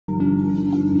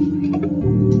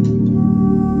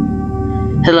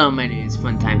Hello, my name is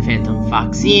Funtime Phantom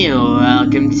Foxy, and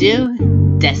welcome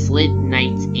to Desolate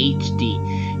Nights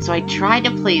HD. So I tried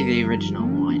to play the original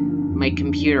one. My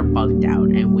computer bugged out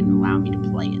and wouldn't allow me to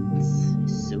play it.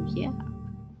 So yeah.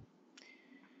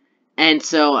 And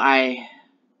so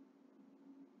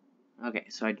okay,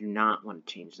 so I do not want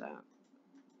to change that.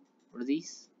 What are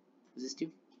these? Does this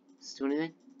do? Does this do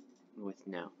anything? With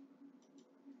no.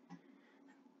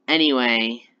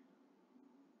 Anyway.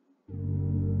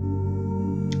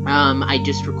 I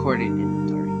just recorded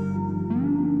inventory.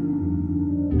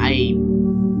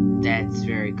 That's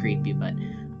very creepy, but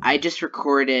I just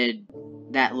recorded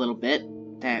that little bit.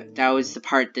 That was the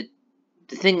part that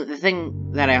the thing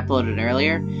that I uploaded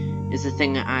earlier is the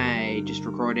thing I just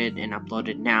recorded and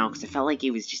uploaded now because I felt like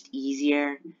it was just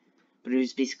easier. But it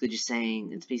was basically just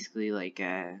saying it's basically like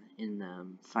in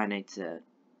Five Nights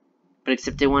but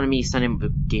except they wanted me to sign in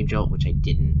with Game Jolt, which I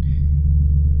didn't.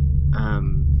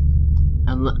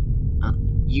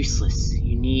 Useless.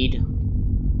 You need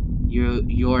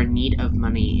your need of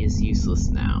money is useless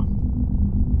now.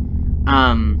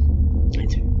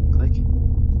 Enter. Click.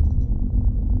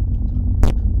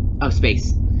 Oh,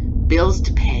 space. Bills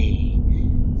to pay.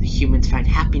 The humans find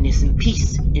happiness and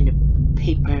peace in a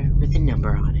paper with a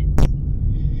number on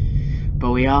it.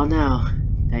 But we all know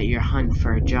that your hunt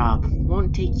for a job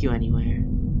won't take you anywhere.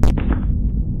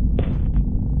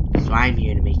 So I'm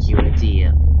here to make you a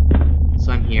deal.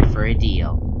 So I'm here for a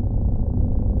deal.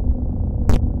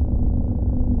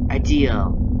 A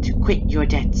deal to quit your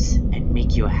debts and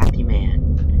make you a happy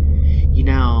man. You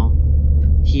know,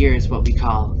 here's what we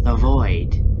call the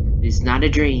void. It is not a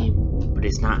dream, but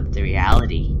it's not the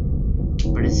reality.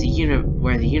 But it's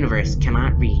where the universe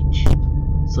cannot reach.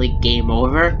 It's like game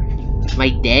over? Am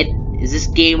I dead? Is this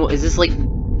like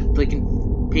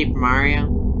in Paper Mario?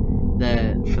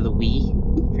 For the Wii?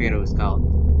 I forget what it was called.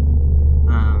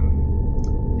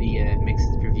 The mixed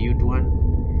reviewed one.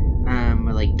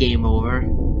 Or like game over.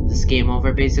 Is this game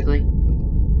over basically?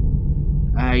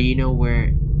 You know where,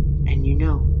 and you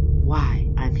know why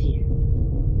I'm here.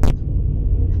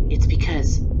 It's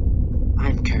because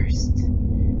I'm cursed.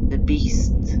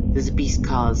 There's a beast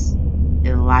called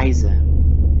Eliza,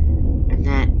 and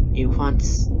that it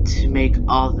wants to make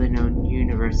all the known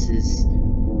universes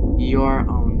your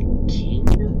own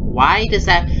kingdom. Why did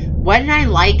I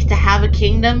like to have a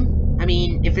kingdom? I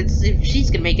mean, if she's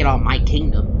gonna make it all my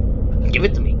kingdom, give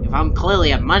it to me. If I'm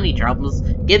clearly have money troubles,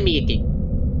 give me a kingdom.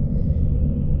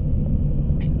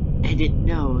 And it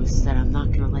knows that I'm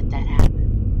not gonna let that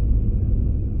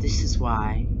happen. This is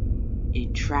why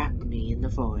it trapped me in the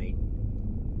void.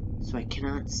 So I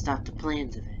cannot stop the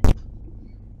plans of it.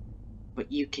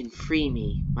 But you can free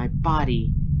me. My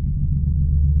body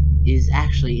is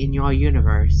actually in your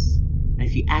universe. And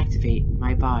if you activate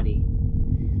my body,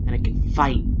 then I can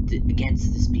fight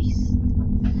against this beast.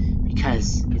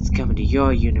 Because it's coming to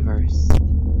your universe.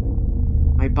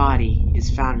 My body is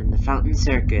found in the Fountain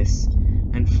Circus.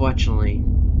 Unfortunately,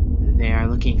 they are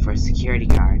looking for a security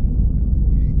guard.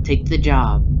 Take the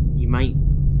job. You might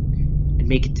and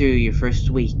make it through your first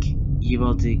week.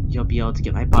 You'll be able to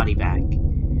get my body back.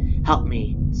 Help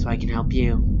me so I can help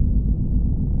you.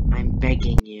 I'm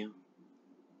begging you.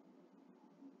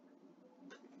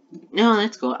 No,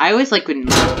 that's cool. I always like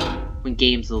when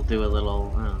games will do a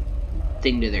little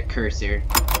thing to their cursor.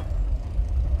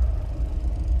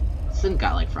 This one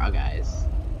got like frog eyes.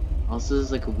 Also,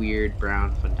 there's like a weird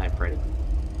brown Funtime Freddy.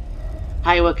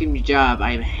 Hi, welcome to your job.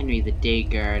 I am Henry, the day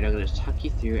guard. I'm going to talk you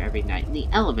through every night in the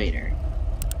elevator.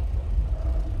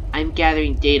 I'm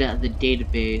gathering data of the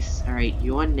database. Alright,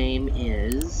 your name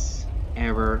is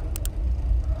error.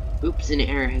 Oops, an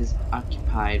error has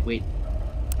occupied. Wait,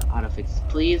 the autofix.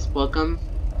 Please, welcome.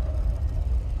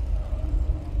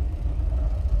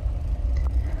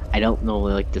 I don't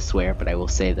normally like to swear, but I will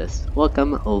say this.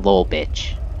 Welcome, lol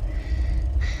bitch.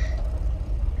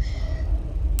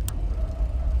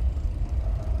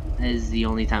 That is the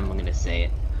only time I'm gonna say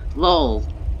it. LOL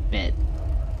bit.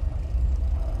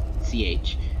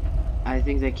 CH. I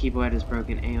think that keyboard is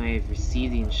broken anyway. I've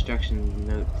received the instruction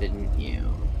note, didn't you?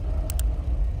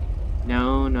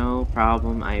 No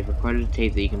problem. I've recorded a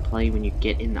tape that you can play when you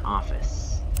get in the office.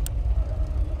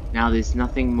 Now there's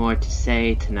nothing more to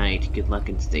say tonight. Good luck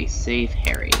and stay safe,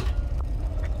 Harry.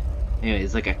 Anyway,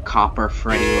 it's like a copper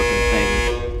Freddy looking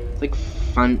thing. It's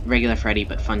like regular Freddy,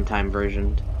 but Funtime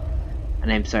version.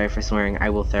 And I'm sorry for swearing.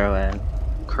 I will throw a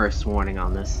curse warning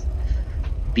on this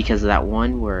because of that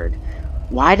one word.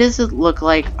 Why does it look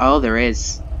like... Oh, there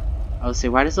is. I would say,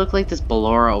 why does it look like this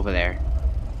Ballora over there?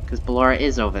 Because Ballora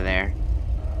is over there.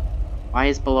 Why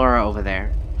is Ballora over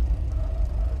there?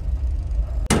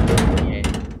 Yeah.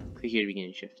 Click here to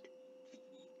begin shift.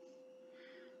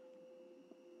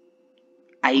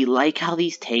 I like how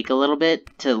these take a little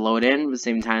bit to load in, but at the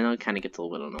same time, though, it kind of gets a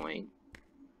little bit annoying.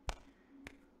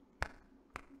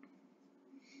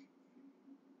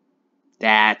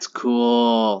 That's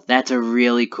cool. That's a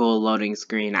really cool loading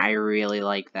screen. I really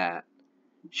like that.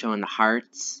 Showing the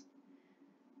hearts.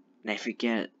 And I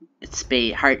forget. It's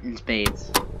spade, heart and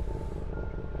spades.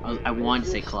 I want to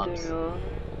say clubs.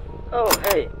 Oh,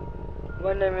 hey.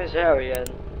 My name is Harry, and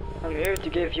I'm here to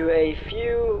give you a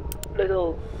few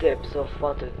little tips of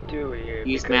what to do here.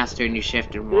 Use master in your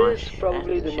shift and wash. This is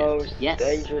probably the most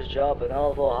dangerous job in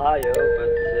all of Ohio,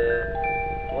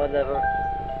 but whatever.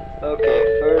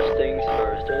 Okay, first things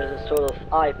first. There's a sort of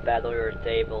iPad on your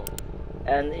table,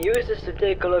 and use this to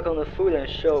take a look on the food and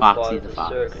show part of the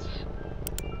circus.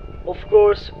 Of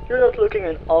course, you're not looking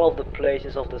in all of the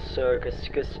places of the circus,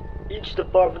 because each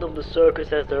department of the circus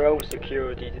has their own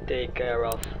security to take care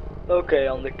of. Okay,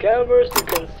 on the cameras you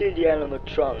can see the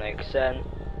animatronics, and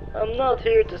I'm not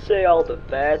here to say all the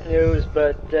bad news,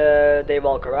 but they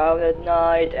walk around at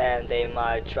night, and they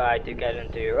might try to get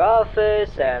into your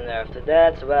office, and after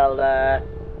that, well,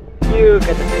 you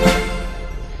get the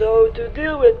picture. So to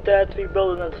deal with that, we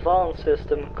built an advanced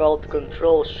system called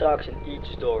control shocks in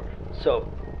each door. So,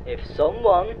 if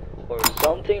someone or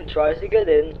something tries to get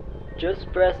in,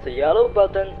 just press the yellow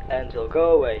button and it'll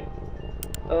go away.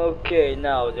 Okay,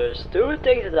 now there's two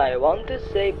things that I want to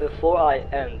say before I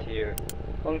end here.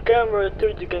 On camera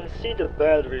 2 you can see the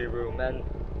battery room, and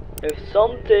if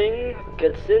something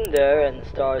gets in there and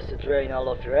starts to drain all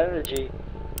of your energy,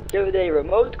 give it a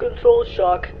remote control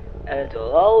shock and it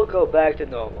will all go back to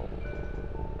normal.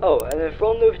 Oh, and in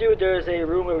front of you there is a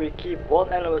room where we keep one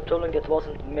animatronic that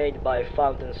wasn't made by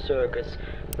Fountain Circus,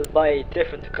 but by a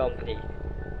different company.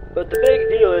 But the big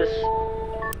deal is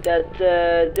that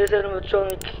this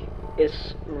animatronic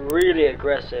is really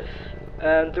aggressive.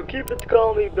 And to keep it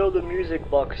calm, we built a music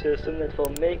box system that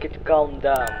will make it calm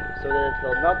down, so that it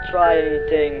will not try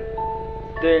anything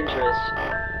dangerous.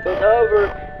 But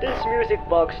however, this music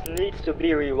box needs to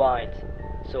be rewind.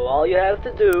 So all you have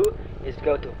to do is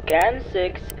go to cam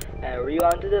 6 and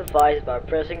rewind the device by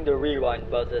pressing the rewind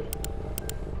button.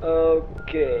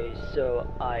 Okay,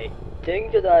 so I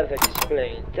think that I've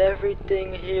explained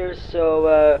everything here,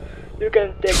 so you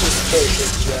can take this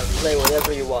page and play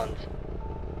whatever you want.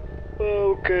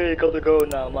 Okay, gotta go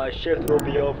now, my shift will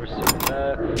be over soon.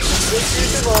 See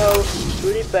you tomorrow, to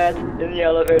the pad in the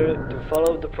elevator to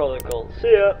follow the protocol.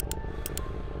 See ya!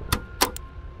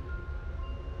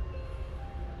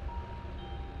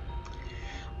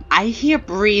 I hear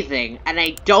breathing, and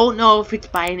I don't know if it's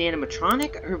by an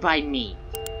animatronic or by me.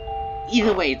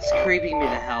 Either way, it's creeping me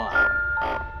the hell out.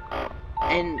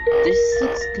 And this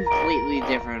looks completely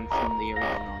different from the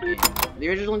original game. The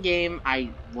original game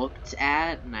I looked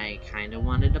at and I kind of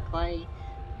wanted to play,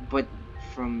 but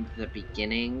from the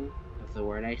beginning of the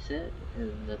word I said,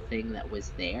 and the thing that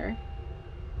was there,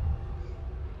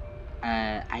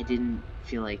 I didn't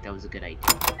feel like that was a good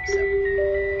idea.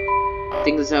 So,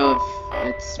 think as though if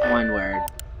it's one word.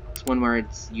 It's one word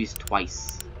used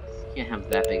twice. You can't have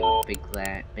that big of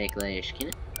a backlash, can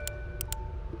it?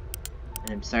 And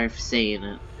I'm sorry for saying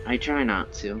it. I try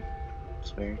not to. I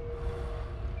swear.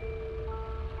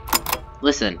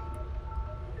 Listen.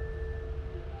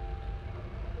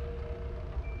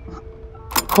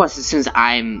 Of course, as soon as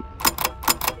I'm...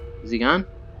 Is he gone?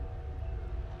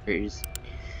 Or is...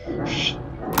 Shh.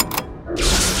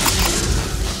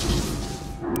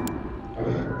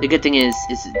 The good thing is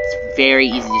it's very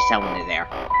easy to tell when they're there.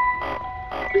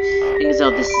 The thing is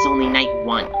though, this is only night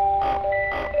 1.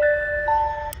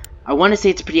 I want to say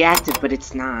it's pretty active, but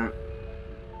it's not.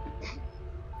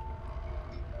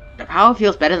 The power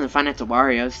feels better than Five Nights at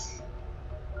Wario's.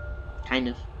 Kind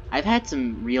of. I've had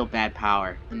some real bad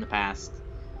power in the past.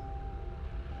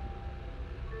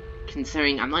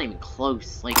 Considering I'm not even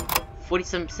close. Like,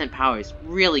 47% power is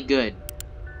really good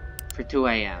for 2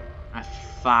 AM.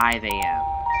 5 AM. Sorry.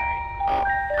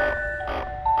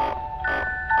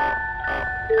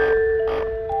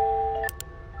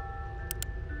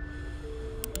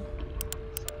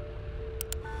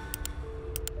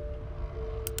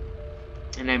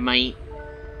 And I might,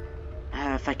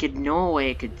 if I could know a way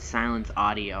I could silence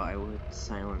audio, I would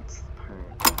silence the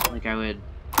part. Like I would,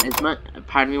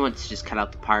 part of me wants to just cut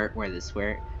out the part where the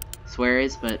swear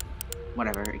is, but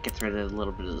whatever, it gets rid of a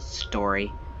little bit of the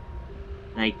story.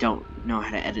 And I don't know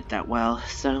how to edit that well,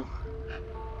 so.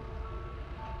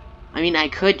 I mean, I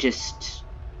could just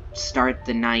start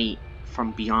the night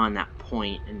from beyond that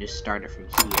point and just start it from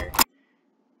here.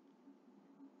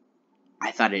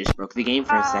 I thought I just broke the game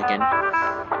for a second.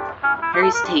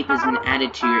 Harry's tape has been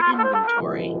added to your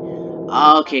inventory.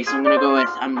 Okay, so I'm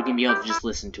gonna be able to just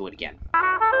listen to it again.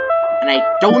 And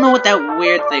I don't know what that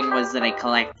weird thing was that I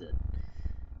collected.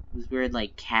 It was weird,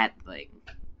 like, cat thing.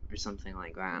 Or something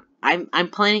like that. I'm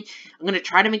gonna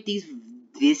try to make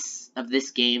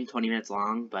this game 20 minutes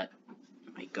long, but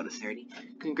I might go to 30.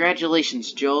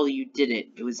 Congratulations, Joel, you did it.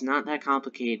 It was not that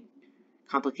complicated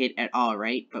at all,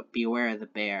 right? But beware, the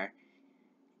bear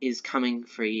is coming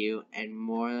for you, and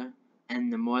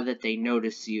the more that they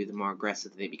notice you, the more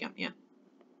aggressive they become. Yeah.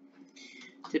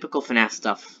 Typical FNAF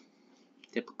stuff.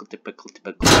 Typical.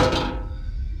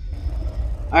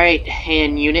 Alright,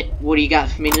 hand unit, what do you got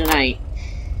for me tonight?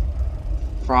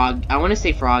 I want to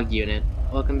say Frog Unit.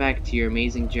 Welcome back to your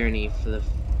amazing journey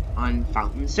on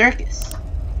Fountain Circus.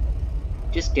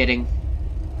 Just kidding.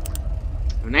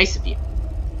 How nice of you.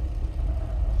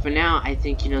 For now, I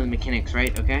think you know the mechanics,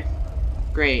 right? Okay?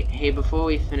 Great. Hey, before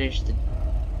we finish the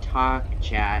talk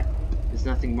chat, there's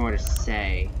nothing more to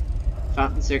say.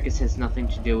 Fountain Circus has nothing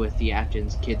to do with the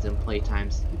Athens kids and playtime.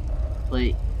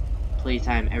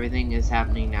 Everything is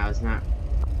happening now is not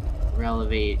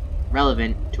relevant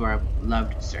to our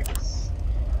loved circus.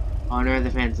 Honor of the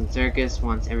Fans and Circus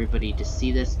wants everybody to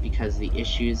see this because the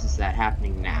issues is that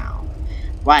happening now.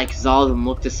 Why? Because all of them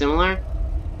look dissimilar?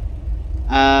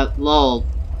 Lol.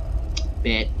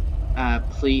 Bit.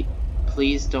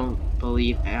 Please don't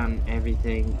believe on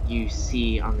everything you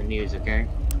see on the news, okay?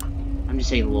 I'm just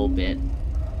saying a little bit.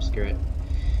 Screw it.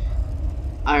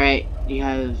 Alright,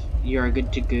 you are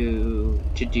good to go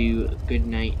to do good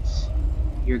night.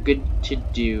 You're good to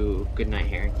do good night,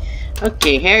 Harry.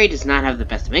 Okay, Harry does not have the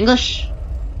best of English.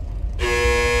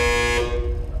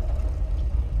 I'm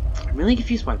really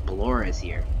confused why Blora is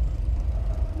here.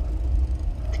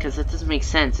 Because that doesn't make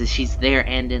sense. Is she's there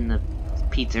and in the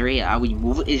pizzeria? Are we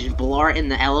moving? Is Blora in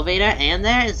the elevator and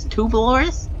there? Is two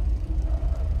Bloras?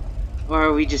 Or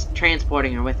are we just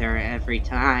transporting her with her every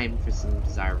time for some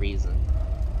bizarre reason?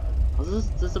 Oh,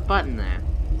 there's a button there.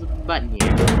 There's a button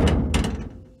here.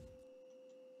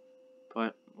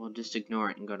 But we'll just ignore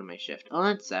it and go to my shift. Oh,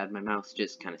 that's sad. My mouse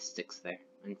just kind of sticks there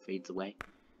and fades away.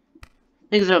 I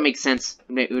think that would make sense.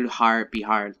 It would be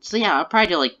hard. So yeah, I'll probably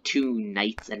do like 2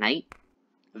 nights a night.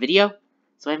 A video?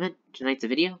 So I meant 2 nights a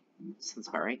video? Sounds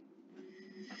about right.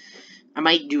 I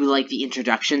might do like the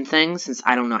introduction thing since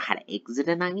I don't know how to exit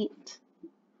a night.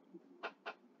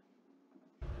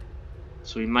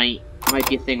 So it might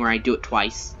be a thing where I do it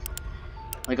twice.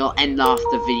 Like I'll end off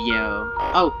the video.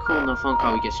 Oh, cool, no phone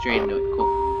call. We get straight into it.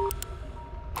 Cool.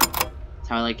 That's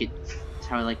how I like it. That's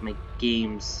how I like my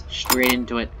games. Straight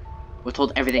into it. We're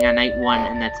told everything on night 1,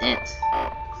 and that's it.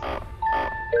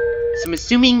 So I'm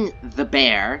assuming the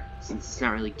bear, since it's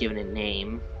not really given a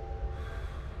name.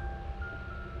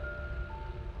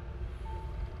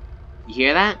 You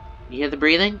hear that? You hear the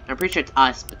breathing? I'm pretty sure it's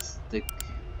us, but it's the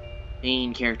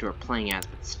main character we're playing as,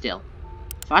 but still.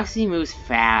 Foxy moves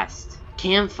fast.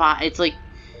 It's like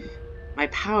my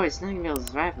power is not gonna be able to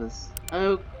survive this.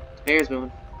 Oh, the bear's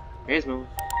moving. Bear's moving.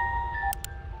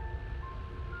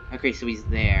 Okay, so he's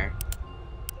there.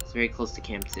 It's very close to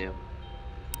Camp 2.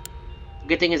 The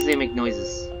good thing is they make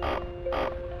noises.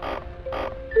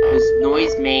 This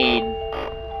noise made.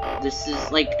 This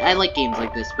is like I like games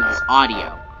like this with this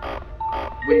audio.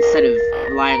 When instead of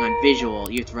relying on visual,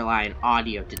 you have to rely on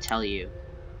audio to tell you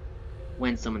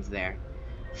when someone's there.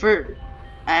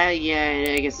 Yeah,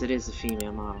 I guess it is a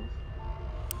female model.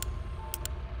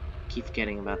 Keep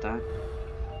forgetting about that.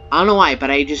 I don't know why, but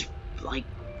I just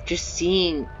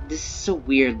seeing this is so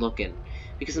weird looking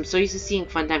because I'm so used to seeing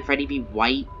Funtime Freddy be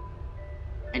white,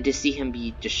 and to see him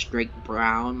be just straight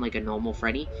brown like a normal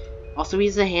Freddy. Also, he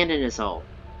has a hand in his hole.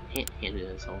 Hand in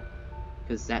his hole,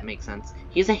 because that makes sense.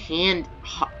 He has a hand.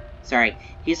 Sorry,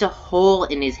 he has a hole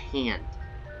in his hand.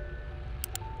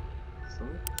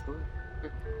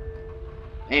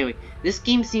 Anyway, this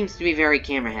game seems to be very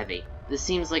camera heavy. This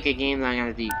seems like a game that I'm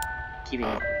gonna be keeping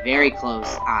a very close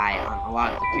eye on a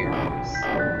lot of the characters.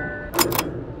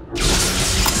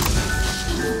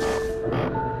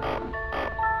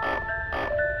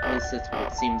 At least that's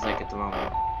what it seems like at the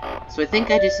moment. So I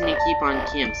think I just need to keep on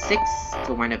Camp 6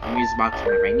 to wind up the music box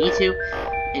whenever I need to,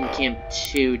 and Camp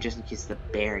 2 just in case the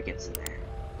bear gets in there.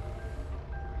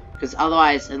 Because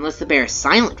otherwise, unless the bear is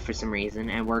silent for some reason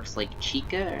and works like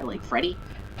Chica or like Freddy,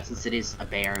 since it is a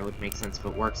bear, it would make sense if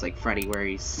it works like Freddy where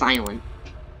he's silent.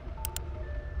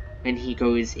 And he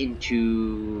goes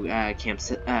into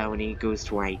when he goes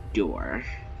to my door.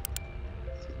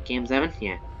 Camp 7?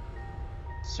 Yeah.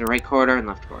 So right corridor and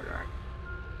left corridor.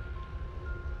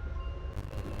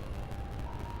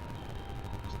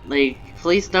 Like,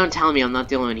 please don't tell me I'm not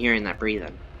the only one hearing that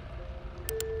breathing.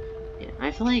 Yeah, I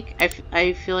feel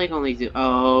like only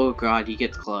oh god, he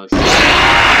gets close.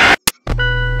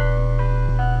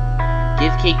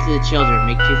 Give cake to the children.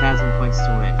 Make 2,000 points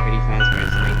to win. Pretty fast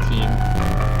birds. 19.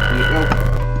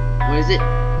 What is it?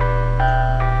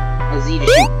 A Z to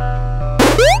shoot.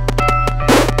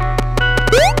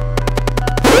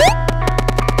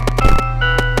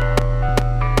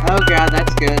 Oh god,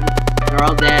 that's good. They're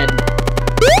all dead.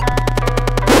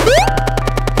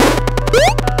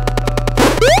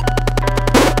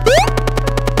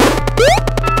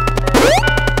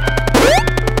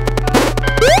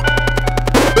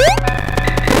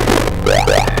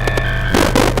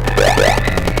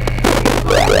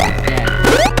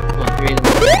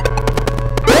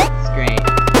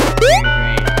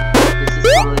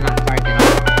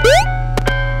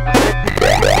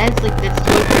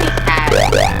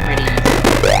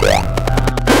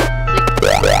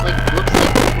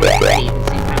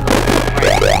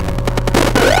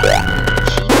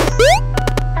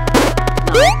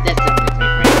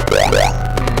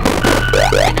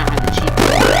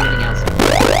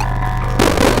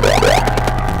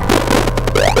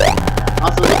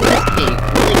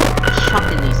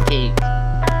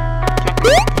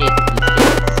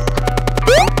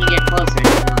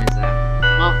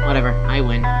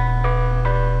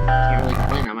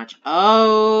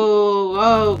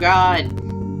 Oh god!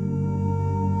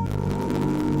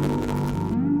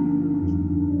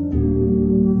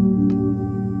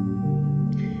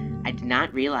 I did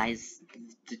not realize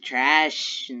the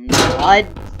trash and the blood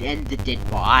and the dead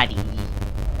body.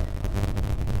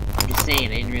 I'm just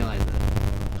saying, I didn't realize that.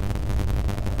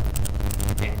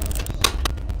 Okay.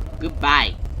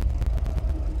 Goodbye.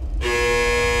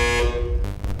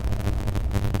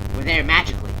 We're there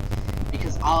magically.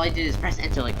 Because all I did is press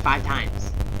enter like 5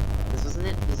 times. This wasn't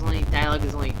it? This only dialogue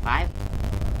is only 5?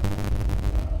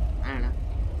 I don't know.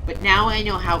 But now I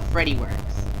know how Freddy works.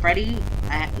 Freddy,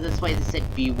 that's why they said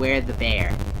beware the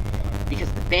bear.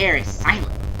 Because the bear is silent.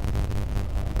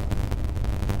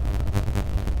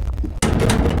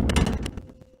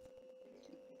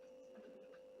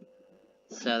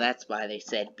 So that's why they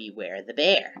said beware the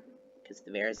bear. Because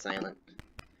the bear is silent.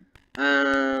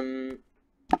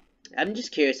 I'm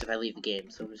just curious if I leave the game,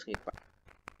 so I'm just gonna...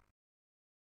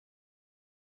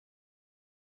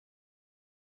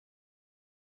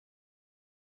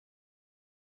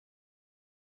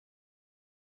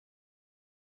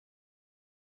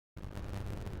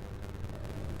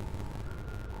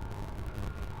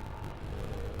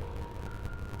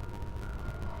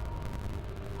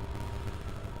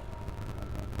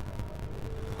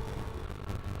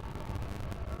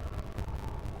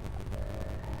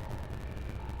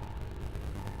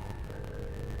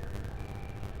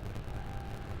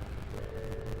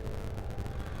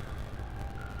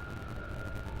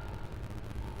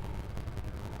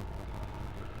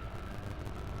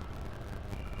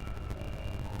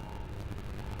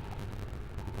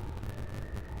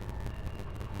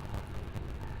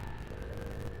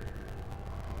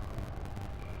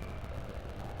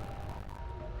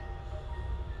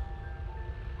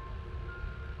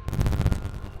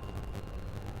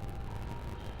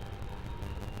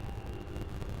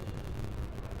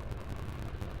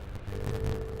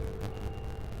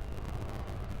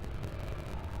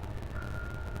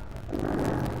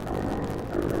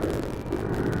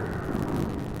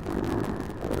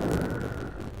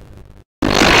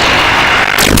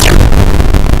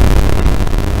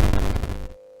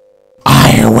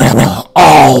 I will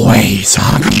always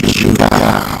hunt you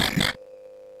down.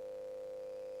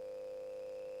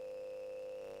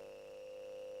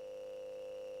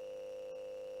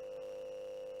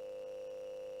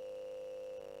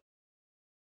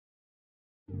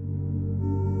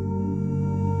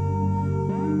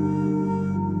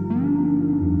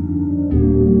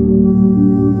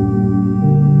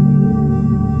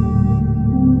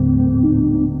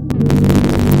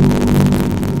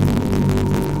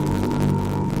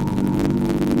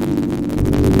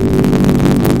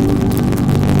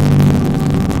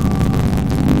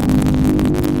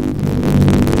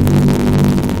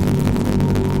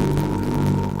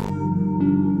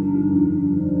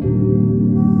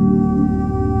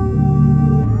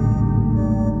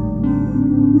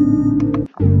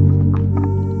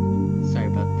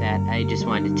 I just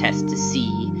wanted to test to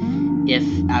see if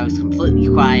I was completely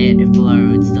quiet, if Laura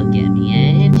would still get me,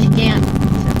 and she can't. So,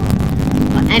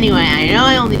 but anyway, I know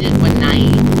I only did one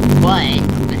night, but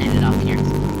I'm gonna end it off here. It's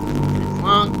minutes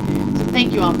long. So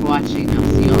thank you all for watching. I'll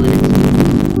see you all next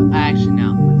week. Actually,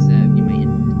 no. Let's view my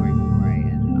inventory before I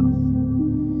end it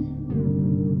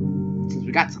off. Since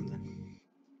we got something.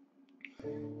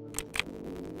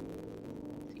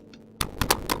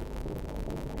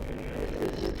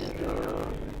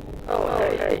 Oh,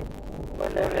 hey, my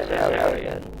name is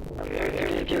Harriet. I'm here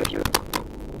to give you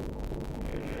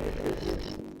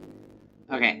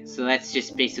Okay, so that's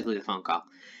just basically the phone call.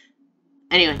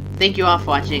 Anyway, thank you all for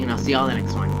watching, and I'll see you all in the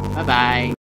next one. Bye-bye.